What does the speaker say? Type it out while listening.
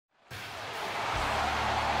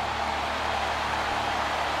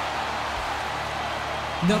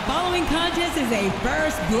The following contest is a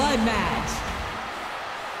first blood match.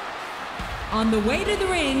 On the way to the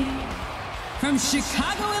ring, from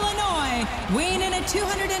Chicago, Illinois, weighing in at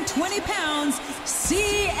 220 pounds,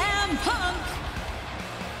 CM Punk.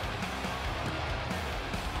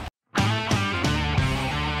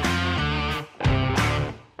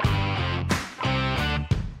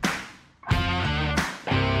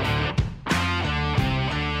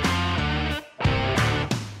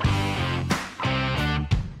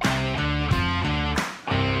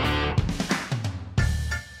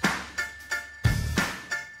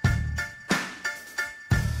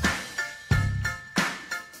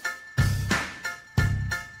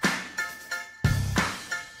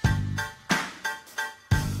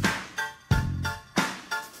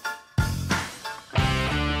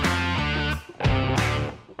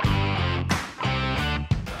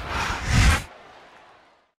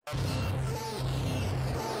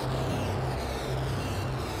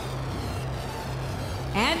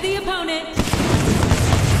 And the opponent,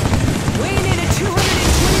 weighing in at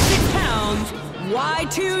 226 pounds,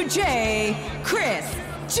 Y2J, Chris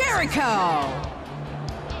Jericho.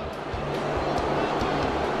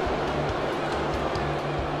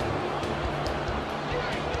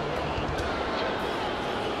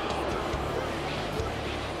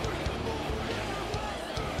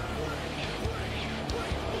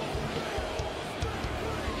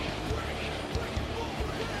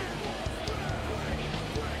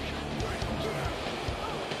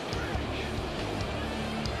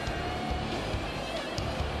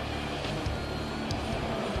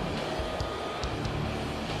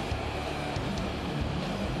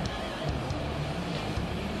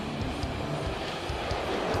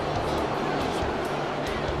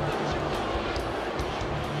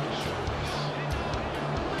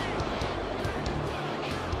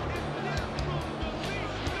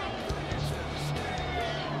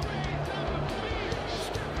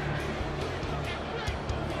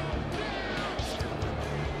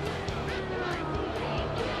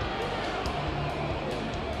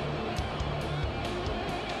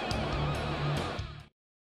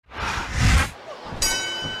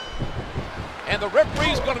 And the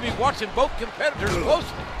referee's going to be watching both competitors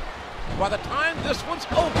closely. By the time this one's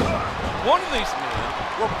over, one of these men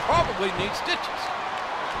will probably need stitches.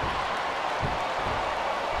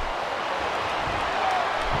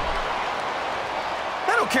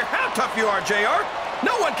 I don't care how tough you are, JR.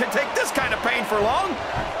 No one can take this kind of pain for long.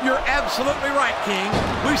 You're absolutely right, King.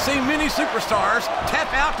 We've seen many superstars tap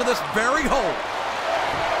out to this very hole.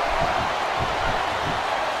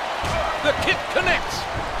 The kick connects.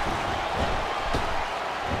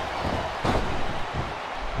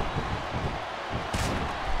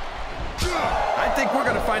 I think we're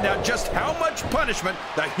going to find out just how much punishment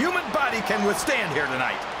the human body can withstand here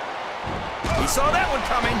tonight. He saw that one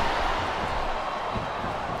coming.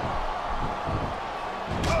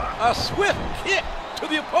 A swift kick to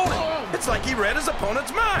the opponent. It's like he read his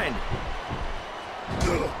opponent's mind.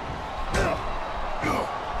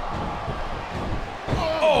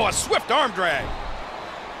 Oh, a swift arm drag.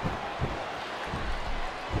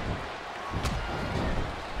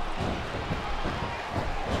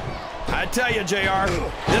 I tell you, JR,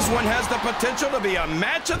 this one has the potential to be a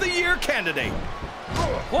match of the year candidate.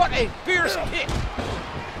 What a fierce kick.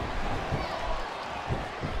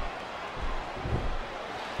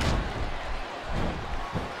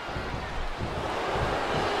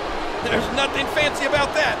 There's nothing fancy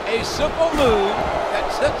about that. A simple move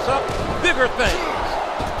that sets up bigger things.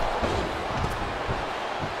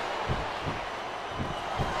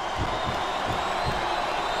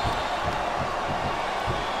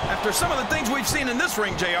 After some of the things we've seen in this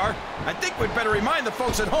ring, JR, I think we'd better remind the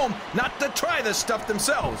folks at home not to try this stuff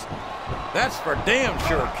themselves. That's for damn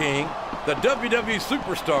sure, King. The WWE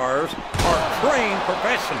superstars are trained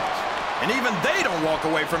professionals. And even they don't walk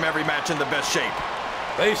away from every match in the best shape.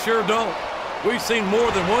 They sure don't. We've seen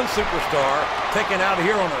more than one superstar taken out of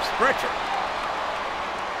here on a stretcher.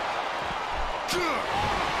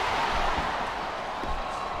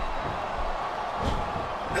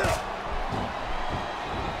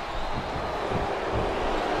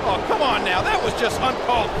 Oh, come on now. That was just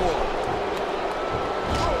uncalled for.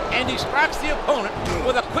 And he strikes the opponent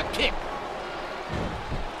with a quick kick.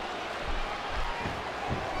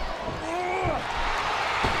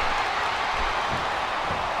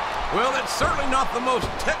 Well, that's certainly not the most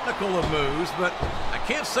technical of moves, but I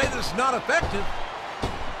can't say that it's not effective.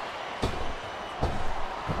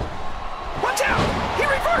 Watch out! He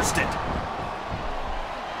reversed it!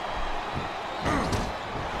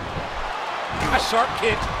 A sharp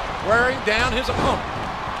kick wearing down his opponent.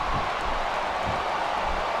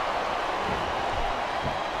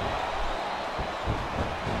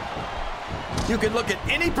 You can look at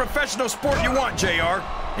any professional sport you want, JR,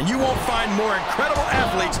 and you won't find more incredible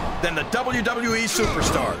athletes than the WWE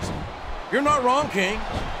superstars. You're not wrong, King.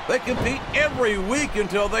 They compete every week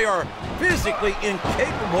until they are physically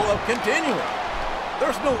incapable of continuing.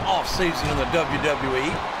 There's no off-season in the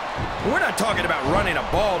WWE. We're not talking about running a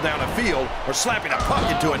ball down a field or slapping a puck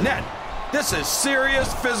into a net. This is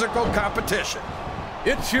serious physical competition.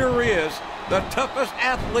 It sure is. The toughest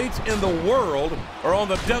athletes in the world are on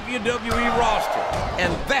the WWE roster,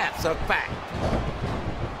 and that's a fact.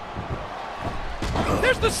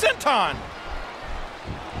 There's the senton!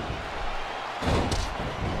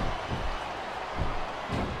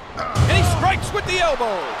 And he strikes with the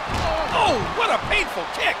elbow. Oh, what a painful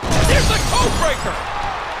kick. Here's the code breaker.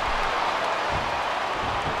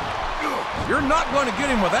 You're not going to get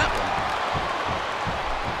him with that one.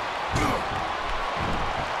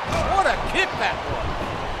 What a kick that was.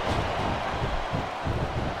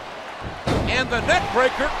 And the net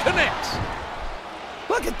breaker connects.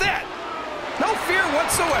 Look at that. No fear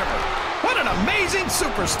whatsoever. What an amazing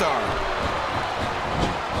superstar.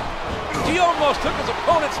 He almost took his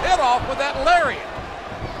opponent's head off with that lariat.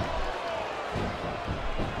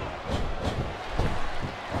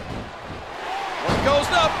 What goes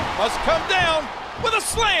up must come down with a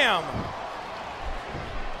slam.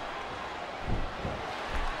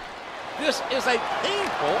 This is a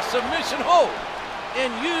painful submission hold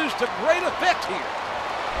and used to great effect here.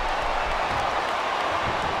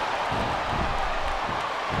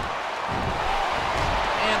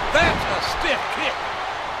 And that's a stiff kick.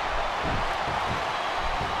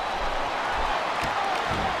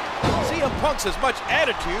 CM Punk's as much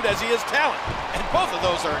attitude as he is talent, and both of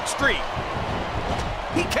those are extreme.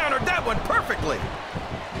 He countered that one perfectly.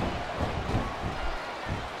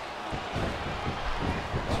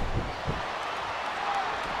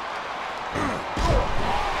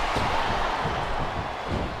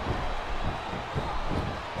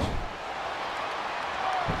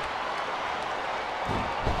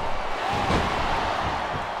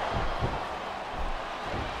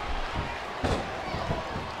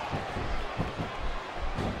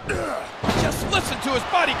 Just listen to his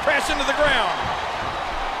body crash into the ground.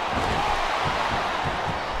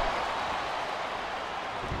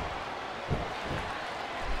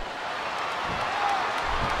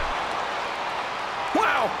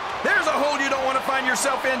 Wow, there's a hole you don't want to find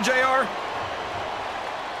yourself in, JR.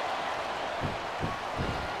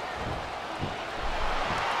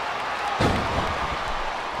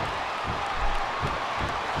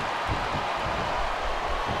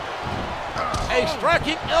 A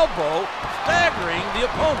striking elbow staggering the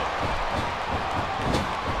opponent.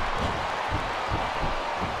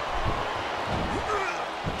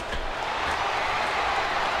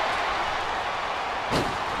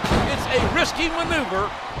 It's a risky maneuver,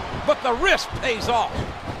 but the risk pays off.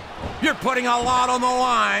 You're putting a lot on the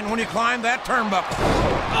line when you climb that turnbuckle.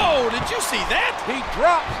 Oh, did you see that? He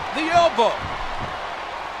drops the elbow.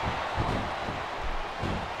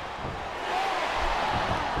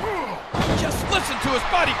 Just listen to his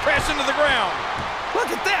body crash into the ground. Look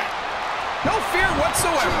at that. No fear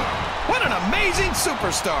whatsoever. What an amazing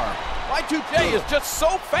superstar. Y2J is just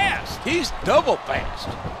so fast. He's double fast.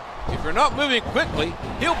 If you're not moving quickly,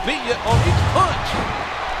 he'll beat you on each punch.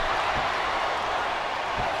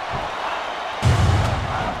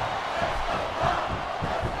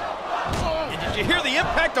 And did you hear the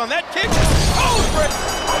impact on that kick? Oh, Brett!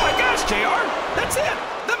 Oh my gosh, JR. That's it.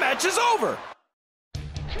 The match is over.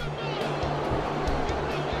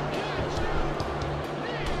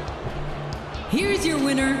 Here's your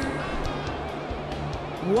winner,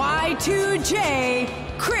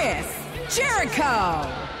 Y2J Chris Jericho.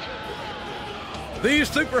 These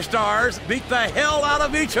superstars beat the hell out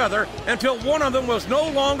of each other until one of them was no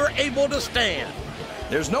longer able to stand.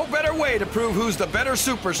 There's no better way to prove who's the better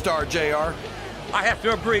superstar, JR. I have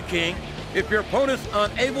to agree, King. If your opponent's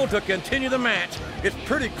unable to continue the match, it's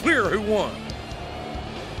pretty clear who won.